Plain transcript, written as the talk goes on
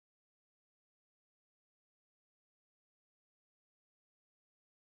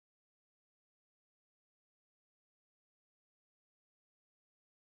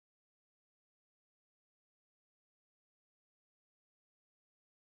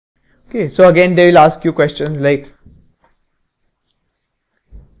Okay, so again they will ask you questions like,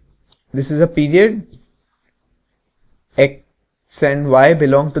 this is a period, x and y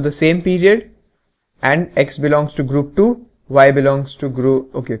belong to the same period, and x belongs to group 2, y belongs to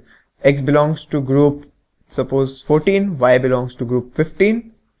group, okay, x belongs to group, suppose 14, y belongs to group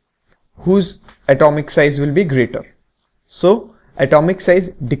 15, whose atomic size will be greater. So atomic size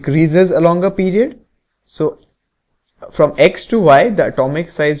decreases along a period. So from x to y, the atomic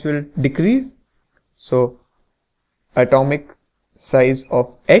size will decrease. So atomic size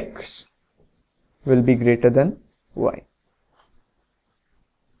of x will be greater than y.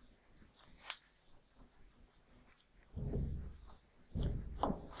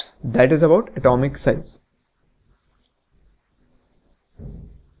 That is about atomic size.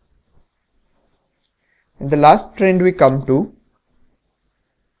 And the last trend we come to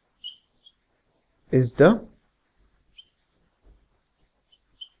is the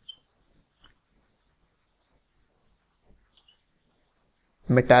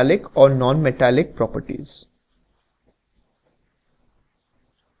metallic or non-metallic properties.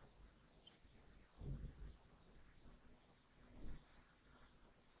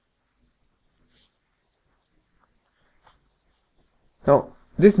 Now,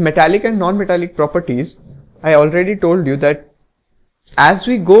 this metallic and non-metallic properties, I already told you that as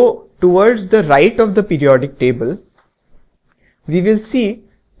we go towards the right of the periodic table, we will see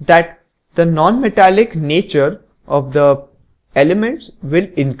that the non-metallic nature of the elements will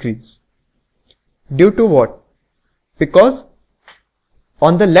increase. Due to what? Because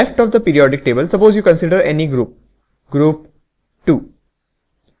on the left of the periodic table, suppose you consider any group, group 2.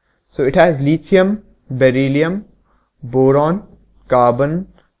 So it has lithium, beryllium, boron,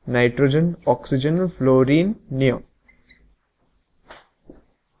 carbon, nitrogen, oxygen, fluorine, neon.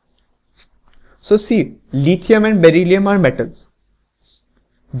 So see, lithium and beryllium are metals.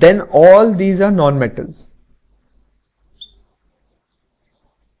 Then all these are non-metals.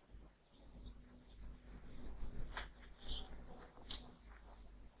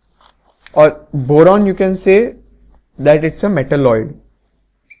 Or boron, you can say that it's a metalloid.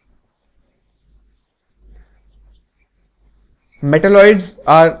 Metalloids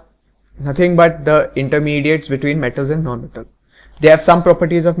are nothing but the intermediates between metals and non-metals. They have some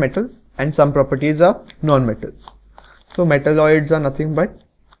properties of metals and some properties of non-metals. So metalloids are nothing but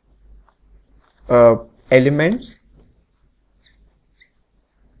elements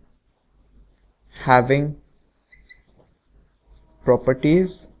having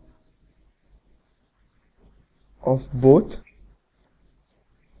properties of both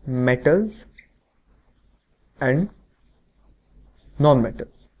metals and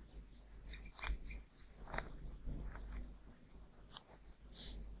non-metals.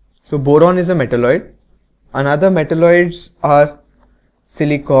 So boron is a metalloid. Another metalloids are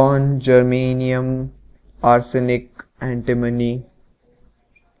silicon, germanium, arsenic, antimony.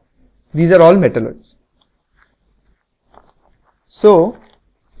 These are all metalloids. So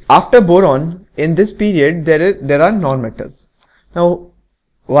after boron, in this period there are non-metals. Now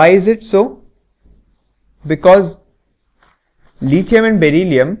why is it so? Because lithium and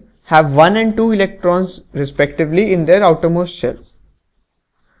beryllium have 1 and 2 electrons respectively in their outermost shells.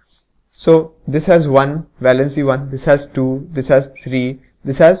 So this has 1, valency 1, this has 2, this has 3,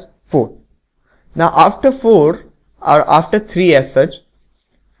 this has 4. Now after 4 or after 3 as such,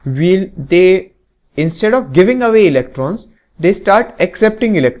 they instead of giving away electrons, they start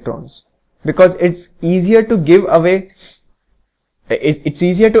accepting electrons, because it's easier to give away, it's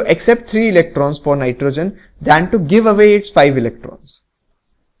easier to accept 3 electrons for nitrogen than to give away its 5 electrons.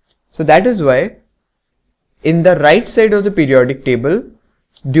 So that is why in the right side of the periodic table,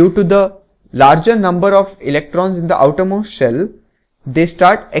 due to the larger number of electrons in the outermost shell, they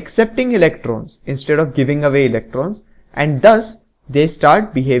start accepting electrons instead of giving away electrons, and thus they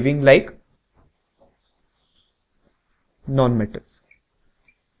start behaving like non-metals.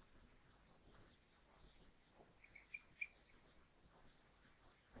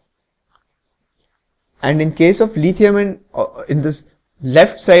 And in case of lithium and in this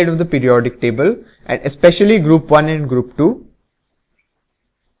left side of the periodic table, and especially group 1 and group 2,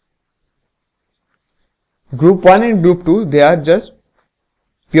 group 1 and group 2, they are just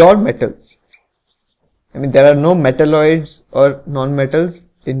pure metals. I mean, there are no metalloids or non-metals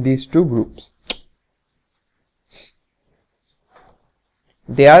in these two groups.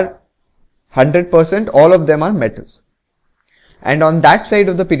 They are 100%, all of them are metals. And on that side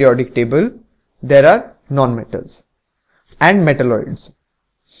of the periodic table, there are non-metals and metalloids.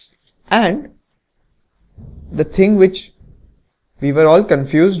 And the thing which we were all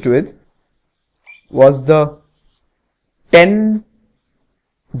confused with was the 10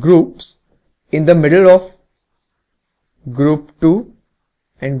 groups in the middle of group 2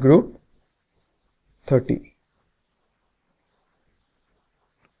 and group 30.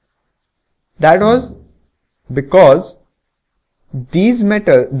 That was because these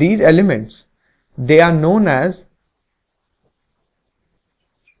elements, they are known as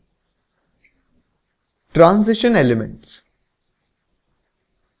transition elements.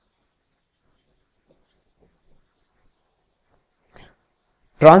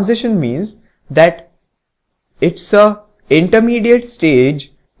 Transition means that it's a intermediate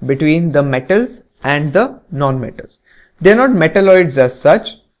stage between the metals and the non-metals. They are not metalloids as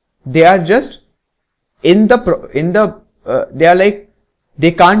such. They are just they are like,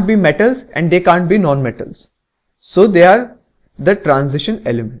 they can't be metals and they can't be non-metals. So they are the transition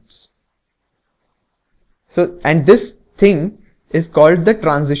elements. So, and this thing is called the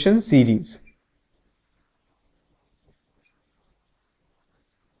transition series.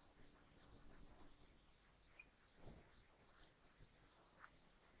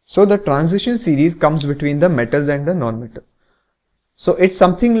 So the transition series comes between the metals and the non-metals. So it's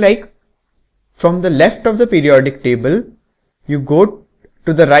something like, from the left of the periodic table, you go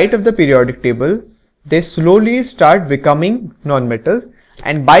to the right of the periodic table, they slowly start becoming non-metals,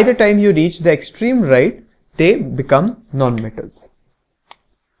 and by the time you reach the extreme right, they become non-metals.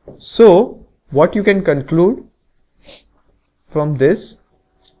 So what you can conclude from this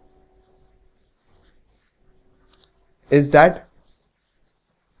is that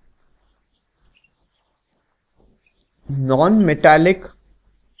non-metallic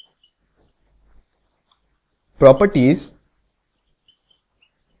properties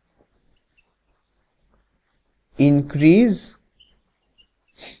increase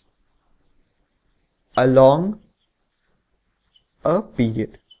along a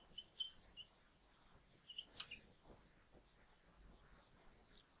period.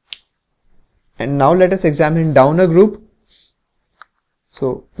 And now let us examine down a group.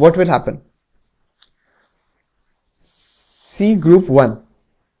 So what will happen? See group 1,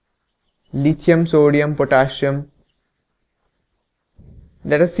 lithium, sodium, potassium.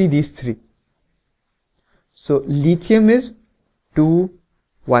 Let us see these three. So lithium is 2,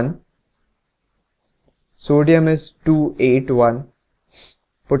 1, sodium is 2, 8, 1,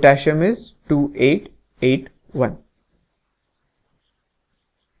 potassium is 2, 8, 8, 1.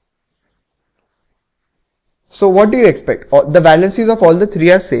 So what do you expect? The valencies of all the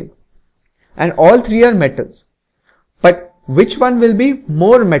three are same and all three are metals. But which one will be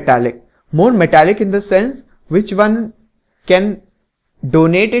more metallic? More metallic in the sense, which one can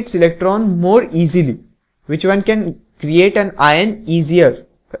donate its electron more easily? Which one can create an ion easier,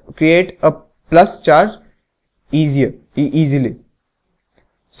 create a plus charge easily?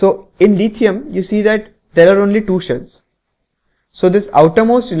 So in lithium, you see that there are only two shells. So this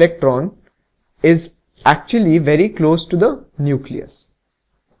outermost electron is actually very close to the nucleus.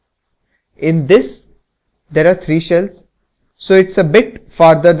 In this, there are three shells. So it's a bit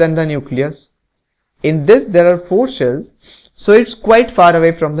farther than the nucleus. In this, there are 4 shells. So it's quite far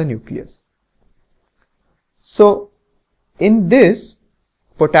away from the nucleus. So in this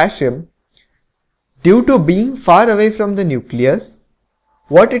potassium, due to being far away from the nucleus,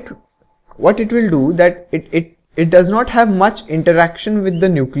 what it will do, that it does not have much interaction with the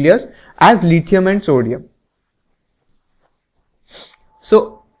nucleus as lithium and sodium.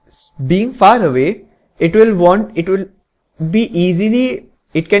 So being far away, it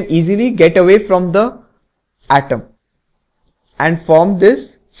can easily get away from the atom and form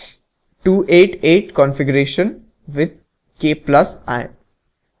this 288 configuration with K plus ion.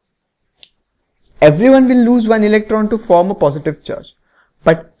 Everyone will lose one electron to form a positive charge,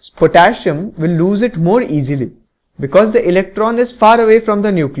 but potassium will lose it more easily because the electron is far away from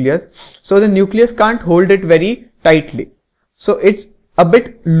the nucleus, so the nucleus can't hold it very tightly. So it's a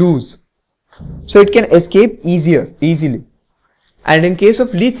bit loose, so it can escape easily. And in case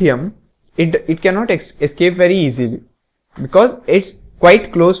of lithium, it cannot escape very easily because it's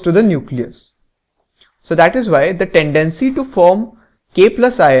quite close to the nucleus. So that is why the tendency to form K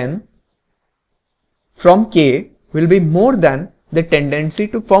plus ion from K will be more than the tendency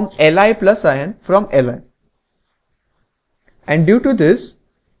to form Li plus ion from Li. And due to this,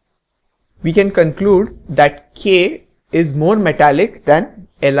 we can conclude that K is more metallic than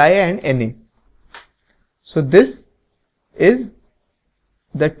Li and Na. So this is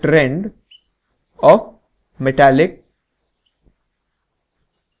the trend of metallic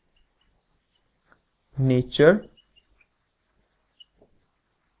nature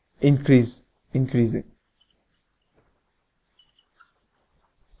increasing.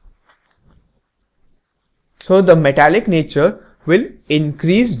 So the metallic nature will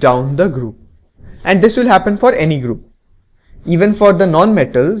increase down the group, and this will happen for any group. Even for the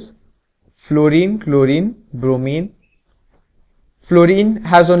non-metals, fluorine, chlorine, bromine. Fluorine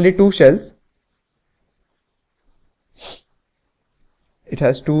has only 2 shells. It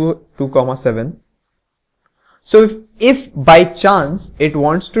has 2,7. So if by chance it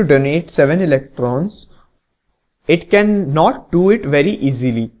wants to donate 7 electrons, it cannot do it very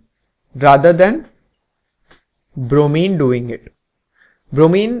easily rather than bromine doing it.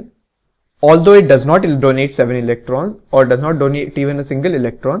 Bromine, although it does not donate 7 electrons or does not donate even a single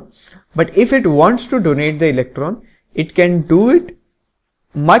electron, but if it wants to donate the electron, it can do it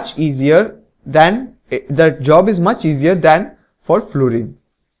much easier than, the job is much easier than for fluorine.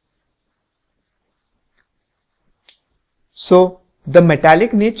 So the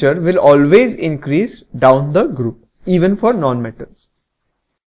metallic nature will always increase down the group, even for non-metals.